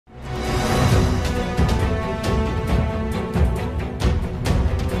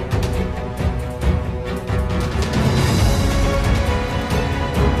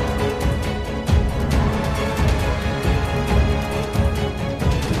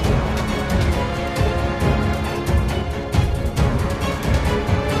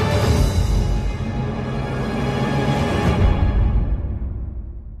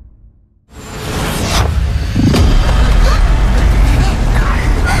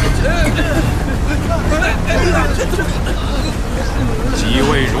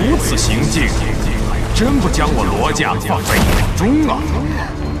行径，还真不将我罗家放在眼中啊！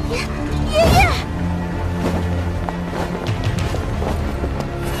爷爷，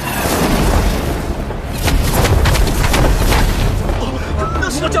那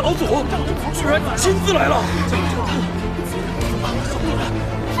是家老祖，居然亲自来了！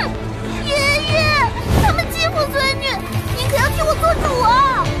哼，爷爷，他们欺负孙女，您可要替我做主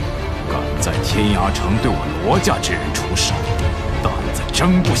啊！敢在天涯城对我罗家之人出手，胆子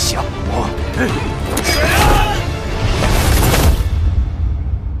真不小啊！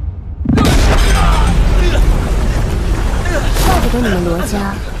怪不得你们罗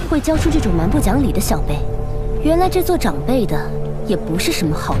家会教出这种蛮不讲理的小辈，原来这做长辈的也不是什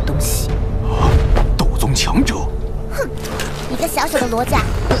么好东西。斗宗强者！哼，一个小小的罗家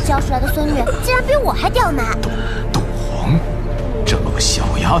教出来的孙女，竟然比我还刁蛮！斗皇，这么个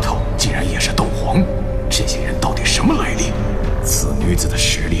小丫头竟然也是斗皇，这些人到底什么来历？此女子的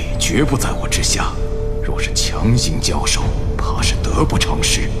实力绝不在我之下，若是强行交手，怕是得不偿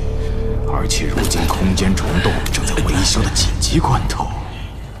失。而且如今空间虫洞正在维修的紧急关头。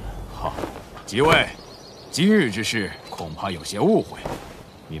好，几位，今日之事恐怕有些误会，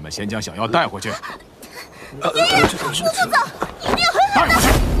你们先将小妖带回去。爷爷，不能走，一定要带回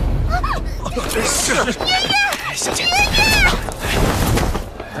去。是。爷爷，小姐。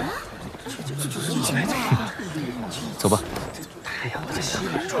走吧。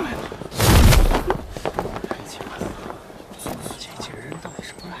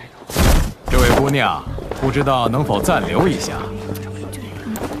这位姑娘，不知道能否暂留一下？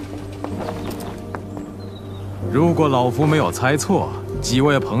如果老夫没有猜错，几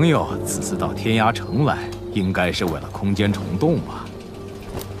位朋友此次到天涯城来，应该是为了空间虫洞吧？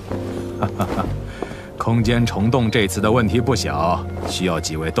哈哈哈，空间虫洞这次的问题不小，需要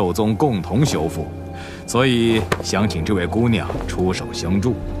几位斗宗共同修复，所以想请这位姑娘出手相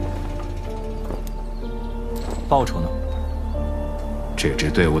助。报酬呢？这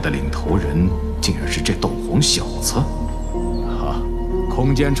支队伍的领头人竟然是这斗皇小子！啊，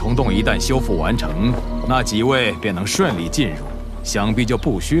空间虫洞一旦修复完成，那几位便能顺利进入，想必就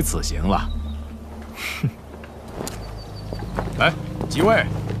不虚此行了。哼！哎，几位，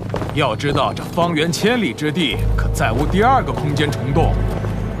要知道这方圆千里之地可再无第二个空间虫洞。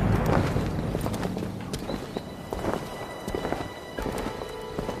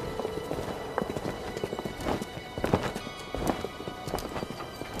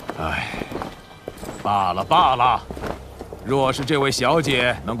罢了罢了，若是这位小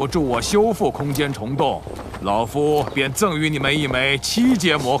姐能够助我修复空间虫洞，老夫便赠予你们一枚7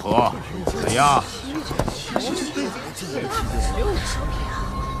阶魔盒，怎样？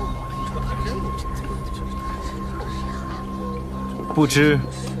不知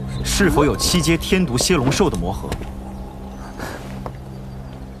是否有7阶天毒蝎龙兽的魔盒？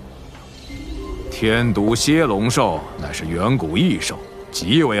天毒蝎龙兽乃是远古异兽，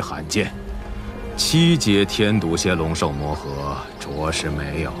极为罕见。7阶天毒蝎龙兽魔盒着实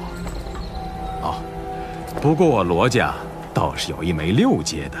没有。哦，不过我罗家倒是有一枚6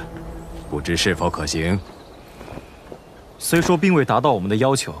阶的，不知是否可行？虽说并未达到我们的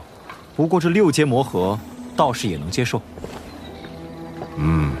要求，不过这6阶魔盒倒是也能接受。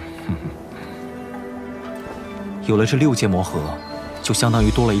有了这6阶魔盒，就相当于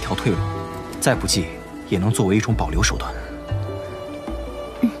多了一条退路，再不济也能作为一种保留手段。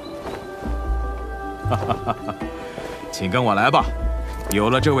请跟我来吧。有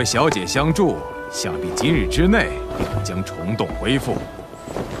了这位小姐相助，想必今日之内便能将虫洞恢复。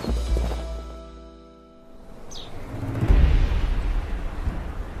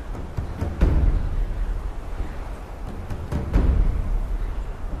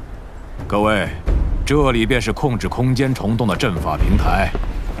各位，这里便是控制空间虫洞的阵法平台。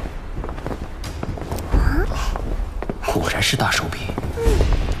果然是大手笔。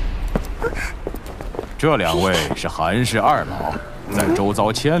这2位是韩氏2老，在周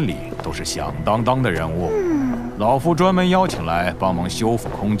遭千里都是响当当的人物，老夫专门邀请来帮忙修复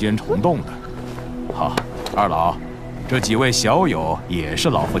空间虫洞的。哈，2老，这几位小友也是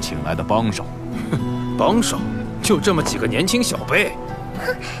老夫请来的帮手。帮手？就这么几个年轻小辈？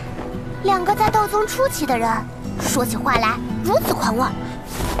哼，2个在斗宗初期的人，说起话来如此狂妄。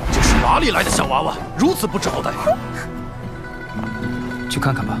这是哪里来的小娃娃，如此不招待？去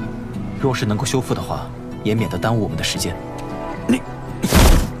看看吧。若是能够修复的话，也免得耽误我们的时间。你，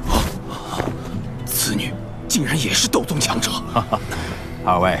此女竟然也是斗宗强者！哈哈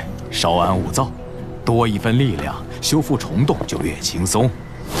，2位稍安勿躁，多一份力量，修复虫洞就越轻松。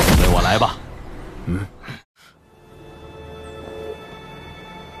随我来吧。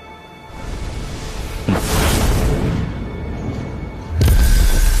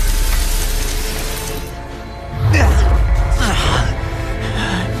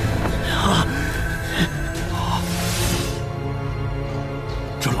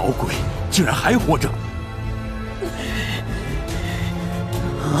这老鬼竟然还活着！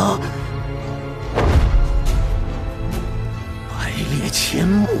啊！排列千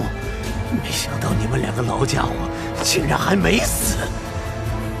木，没想到你们两个老家伙竟然还没死。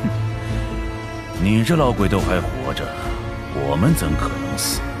你这老鬼都还活着，我们怎可能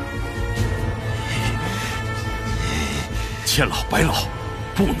死？千老白老，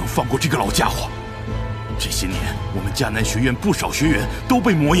不能放过这个老家伙。这些年，我们迦南学院不少学员都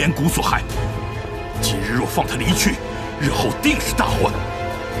被魔岩谷所害。今日若放他离去，日后定是大患。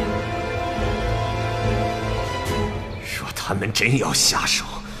若他们真要下手，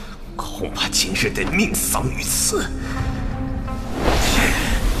恐怕今日得命丧于此。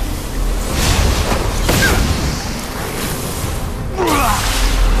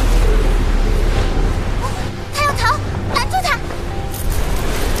他要逃，拦住他！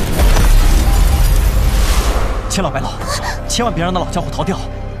千老白老，千万别让那老家伙逃掉。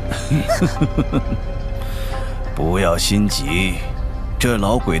不要心急，这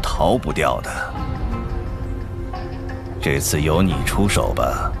老鬼逃不掉的。这次由你出手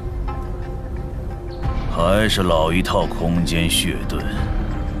吧。还是老一套空间血盾，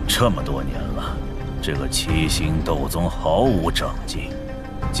这么多年了，这个七星斗宗毫无长进。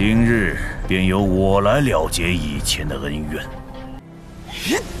今日便由我来了结以前的恩怨。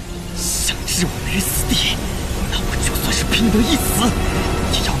想置我们于死地，那我就算是拼得一死，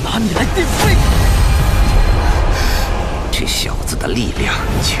也要拿你来垫背。这小子的力量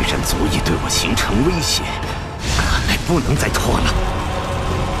居然足以对我形成威胁，看来不能再拖了。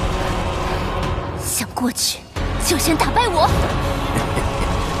想过去，就先打败我。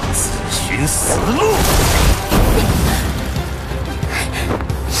自寻死路。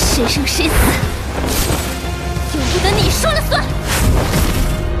谁生谁死，由不得你说了算。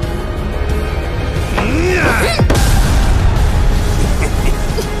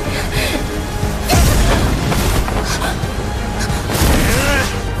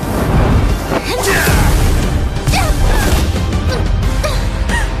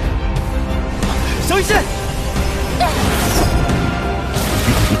小雨线。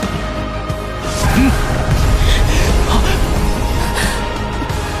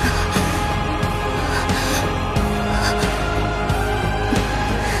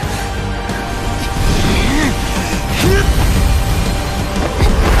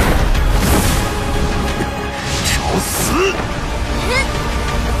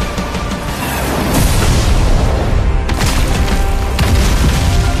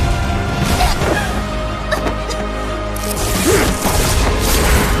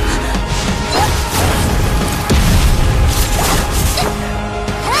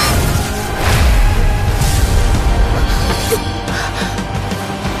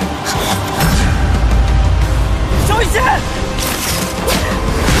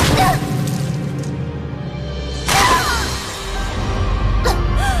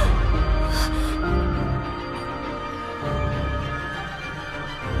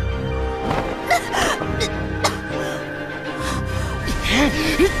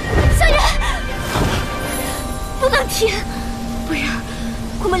小远，不能停，不然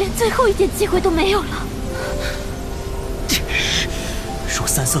我们连最后一点机会都没有了。若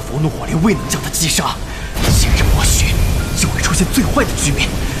三色佛怒火莲未能将他击杀，今日或许就会出现最坏的局面。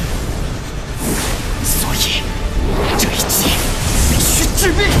所以这一击必须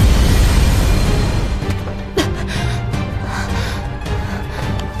致命。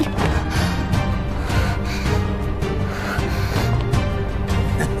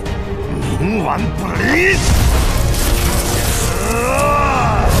冥顽不灵！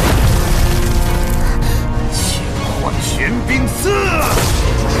千幻玄冰刺！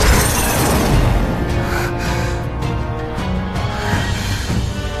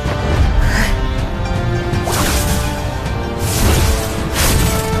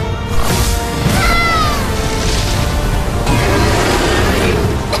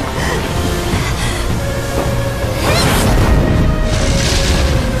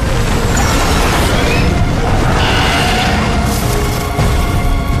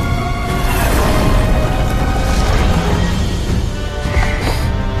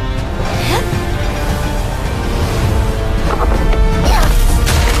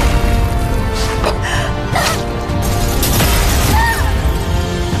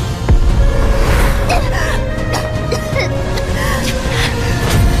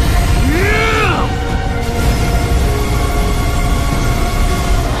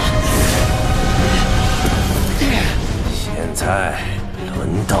现在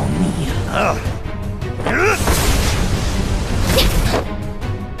轮到你了。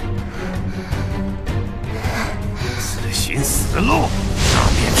自寻死路，那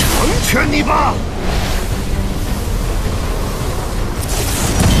全你吧！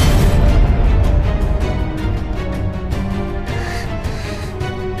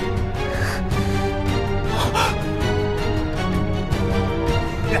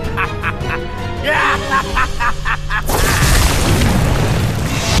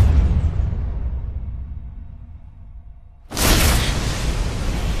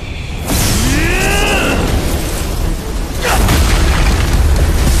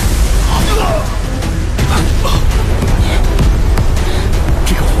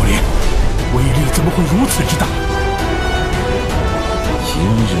如此之大，今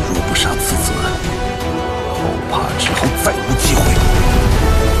日若不杀此子，后怕之后再无机会。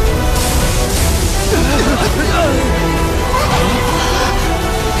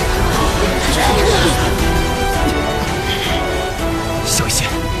萧一仙，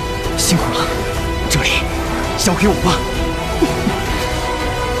辛苦了，这里交给我吧。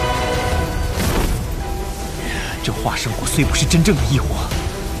这化生火虽不是真正的异火，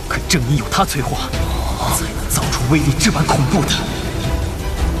可正因有它催化，才能造出威力这般恐怖的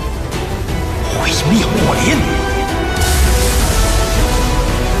毁灭火莲。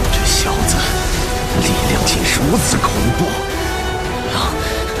这小子力量竟是如此恐怖，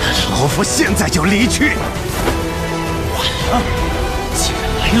老夫现在就离去。晚了，既然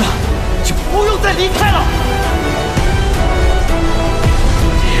来了，就不用再离开了。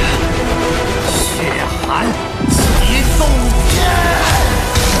血寒启动剑。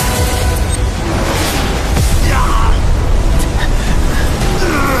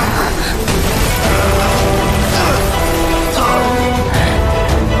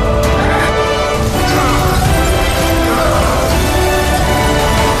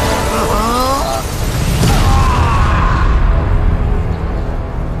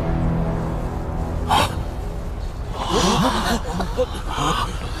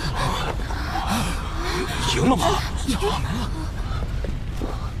赢了吗？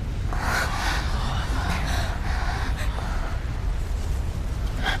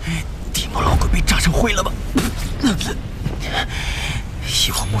地魔老鬼被炸成灰了吧？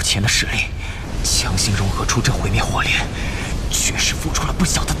以我目前的实力，强行融合出这毁灭火莲，确实付出了不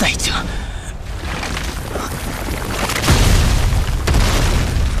小的代价。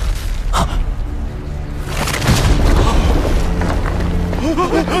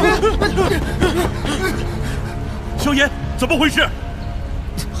萧炎，怎么回事？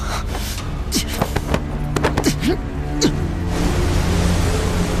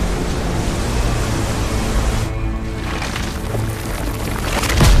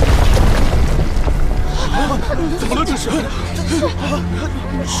怎么了？这是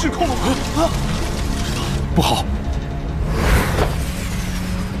失控了吗？不好！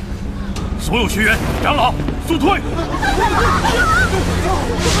所有学员、长老速退！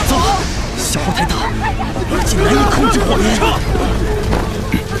走，消耗太大，已经难以控制火焰。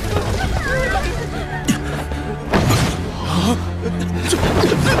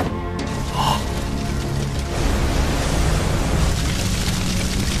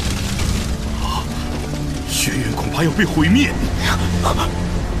学院恐怕要被毁灭。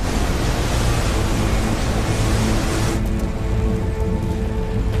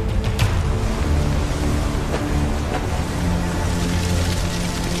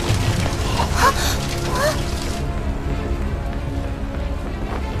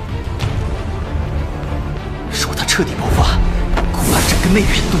若它彻底爆发，恐怕整个内院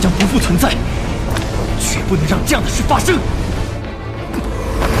都将不复存在，绝不能让这样的事发生。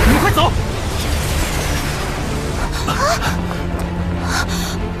你们快走！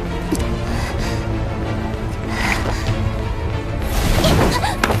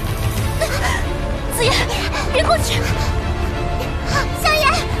子夜，别过去！萧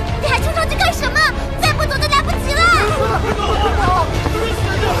炎，你还冲上去干什么？再不走就来不及了！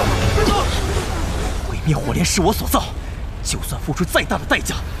毁灭火莲是我所造，就算付出再大的代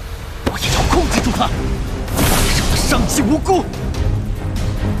价，我也要控制住它，别让它伤及无辜。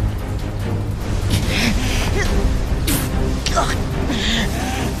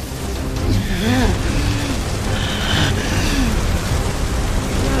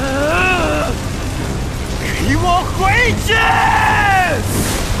给我回去！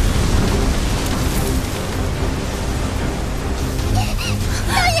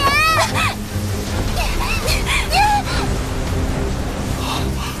萧炎！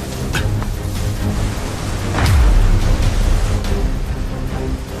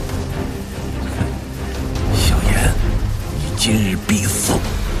萧炎，你今日必死！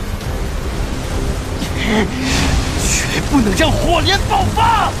绝不能让火莲爆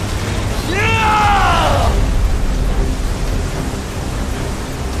发！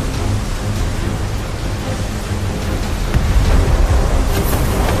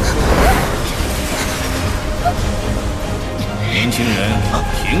行人，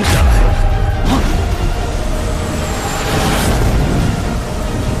停下来！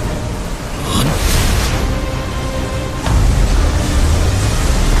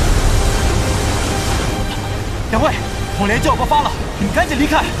两位，火莲就要爆发了，你们赶紧离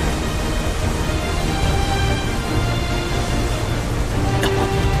开！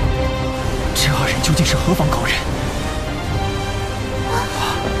这二人究竟是何方高人？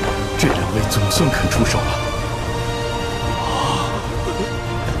这两位总算肯出手了。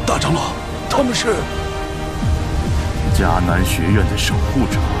大长老，他们是迦南学院的守护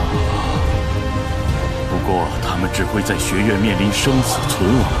者，不过他们只会在学院面临生死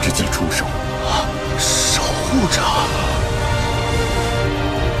存亡之际出手。守护者。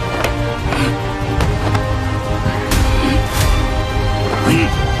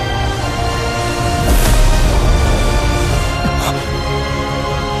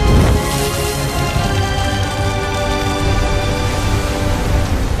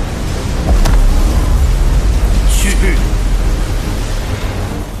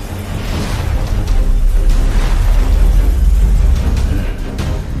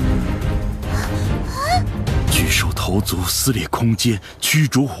头足撕裂空间，驱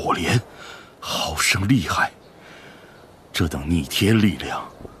逐火莲，好生厉害！这等逆天力量，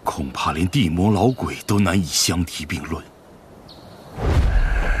恐怕连地魔老鬼都难以相提并论。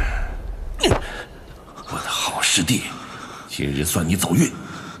我的好师弟，今日算你走运，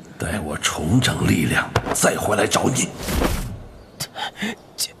待我重整力量，再回来找你。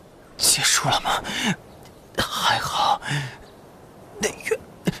结束了吗？还好，内院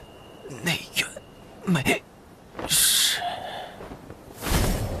没事。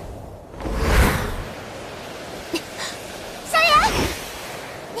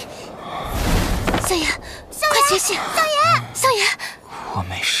萧炎，快觉醒！萧炎，我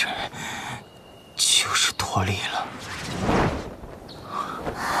没事，就是脱力了。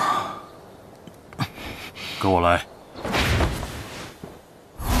跟我来。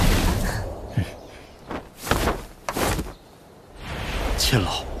千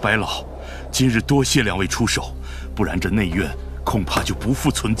老、白老，今日多谢两位出手，不然这内院恐怕就不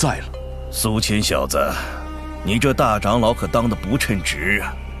复存在了。苏秦小子，你这大长老可当得不称职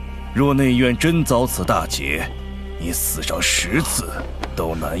啊！若内院真遭此大劫，你死上10次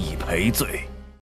都难以赔罪。